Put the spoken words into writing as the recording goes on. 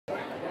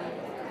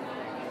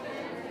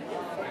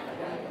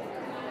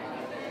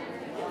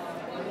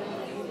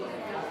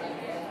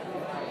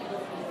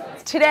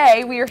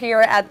Today we are here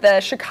at the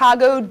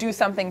Chicago Do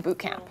Something Boot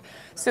Camp.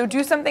 So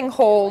Do Something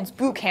holds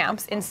boot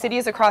camps in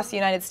cities across the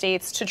United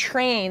States to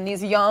train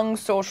these young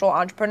social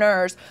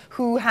entrepreneurs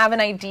who have an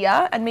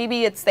idea, and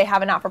maybe they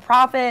have a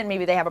not-for-profit,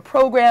 maybe they have a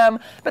program,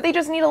 but they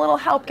just need a little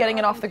help getting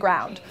it off the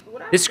ground.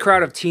 This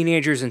crowd of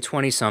teenagers and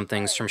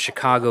 20-somethings from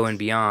Chicago and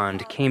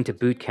beyond came to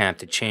boot camp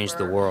to change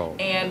the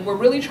world. And we're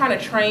really trying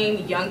to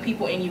train young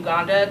people in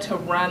Uganda to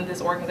run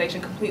this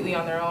organization completely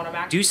on their own.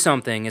 Do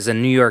Something is a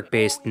New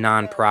York-based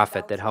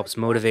nonprofit that helps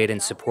motivate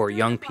and support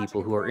young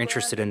people who are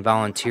interested in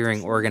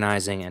volunteering,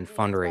 organizing, and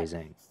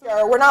fundraising.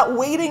 We're not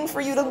waiting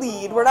for you to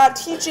lead. We're not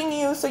teaching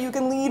you so you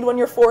can lead when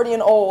you're 40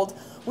 and old.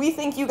 We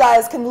think you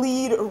guys can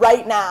lead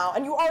right now.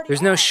 And you already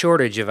There's no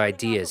shortage of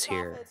ideas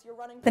here.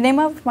 The name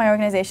of my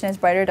organization is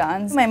Brighter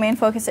Dawns. My main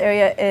focus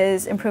area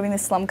is improving the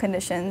slum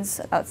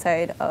conditions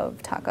outside of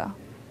Dhaka,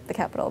 the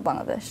capital of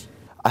Bangladesh.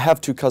 I have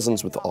two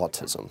cousins with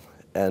autism,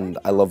 and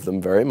I love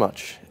them very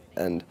much.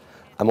 And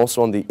I'm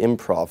also on the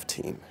improv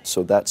team,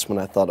 so that's when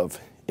I thought of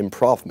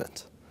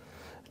improvement.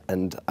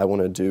 And I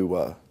want to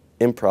do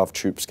improv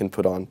troupes can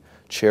put on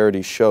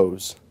charity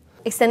shows.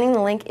 Extending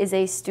the Link is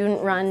a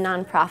student-run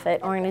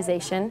nonprofit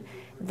organization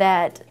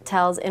that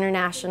tells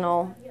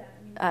international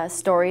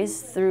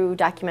stories through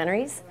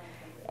documentaries,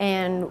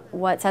 and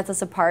what sets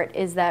us apart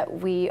is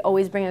that we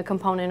always bring a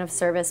component of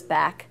service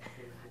back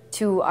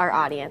to our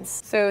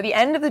audience. So the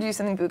end of the Do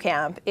Something Boot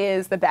Camp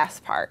is the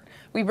best part.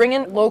 We bring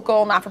in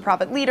local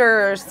not-for-profit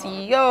leaders,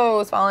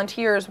 CEOs,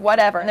 volunteers,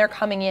 whatever, and they're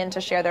coming in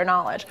to share their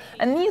knowledge.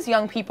 And these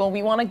young people,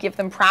 we want to give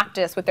them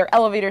practice with their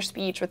elevator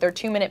speech, with their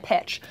 2-minute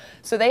pitch.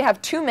 So they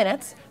have 2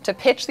 minutes to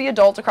pitch the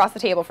adult across the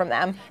table from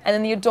them, and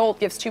then the adult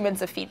gives 2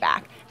 minutes of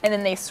feedback, and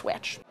then they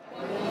switch.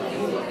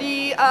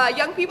 The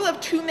young people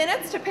have 2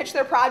 minutes to pitch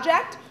their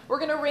project. We're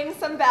going to ring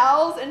some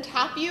bells and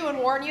tap you and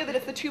warn you that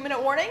it's the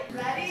 2-minute warning.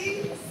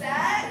 Ready,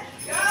 set,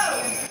 go!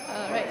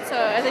 Right, so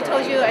as I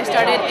told you, I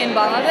started in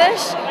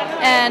Bangladesh,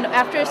 and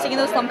after seeing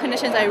those slum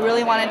conditions, I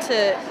really wanted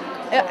to,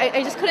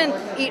 I just couldn't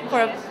eat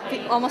for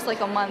almost like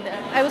a month.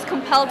 I was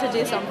compelled to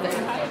do something.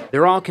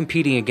 They're all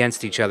competing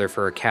against each other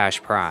for a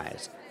cash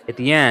prize. At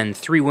the end,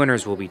 3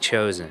 winners will be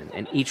chosen,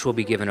 and each will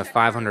be given a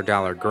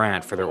 $500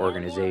 grant for their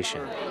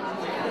organization.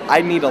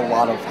 I need a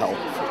lot of help.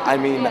 I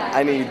mean,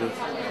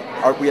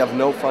 we have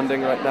no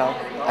funding right now.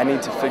 I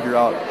need to figure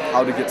out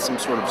how to get some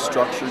sort of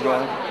structure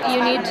going.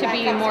 You need to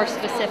be more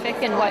specific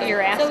in what you're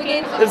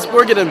asking.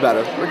 We're getting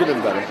better. We're getting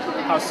better.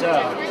 How so?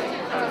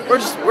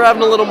 We're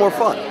having a little more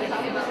fun. Give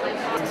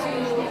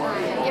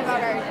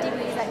out our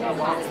DVDs that no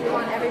cost. We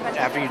want everybody.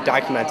 After you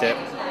document it,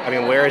 I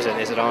mean, where is it?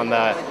 Is it on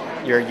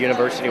your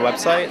university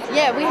website?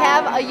 Yeah, we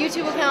have a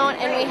YouTube account,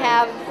 and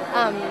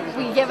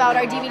we give out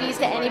our DVDs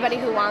to anybody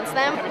who wants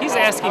them. He's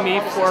asking me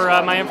for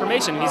my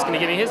information. He's going to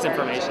give me his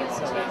information.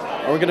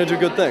 And we're going to do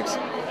good things.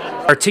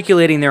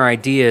 Articulating their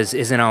ideas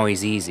isn't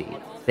always easy.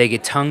 They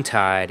get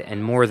tongue-tied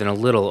and more than a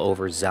little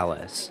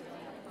overzealous.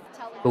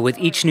 But with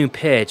each new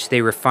pitch,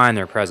 they refine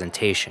their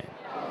presentation.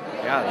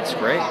 Yeah, that's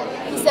great.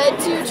 He said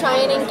to try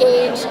and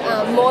engage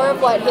more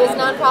of what his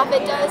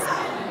nonprofit does.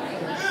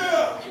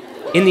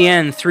 In the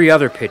end, 3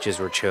 other pitches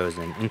were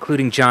chosen,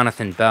 including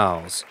Jonathan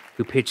Bell's,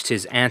 who pitched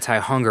his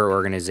anti-hunger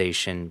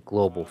organization,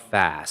 Global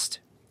Fast.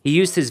 He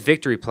used his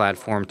victory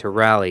platform to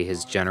rally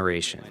his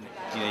generation.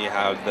 You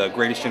have the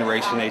greatest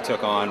generation, they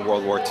took on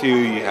World War II.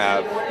 You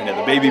have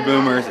the baby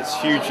boomers, it's a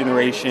huge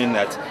generation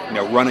that's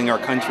running our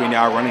country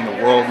now, running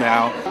the world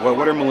now.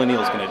 What are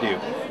millennials going to do?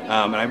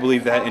 And I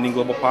believe that ending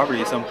global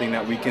poverty is something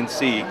that we can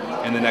see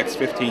in the next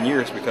 15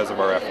 years because of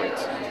our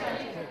efforts.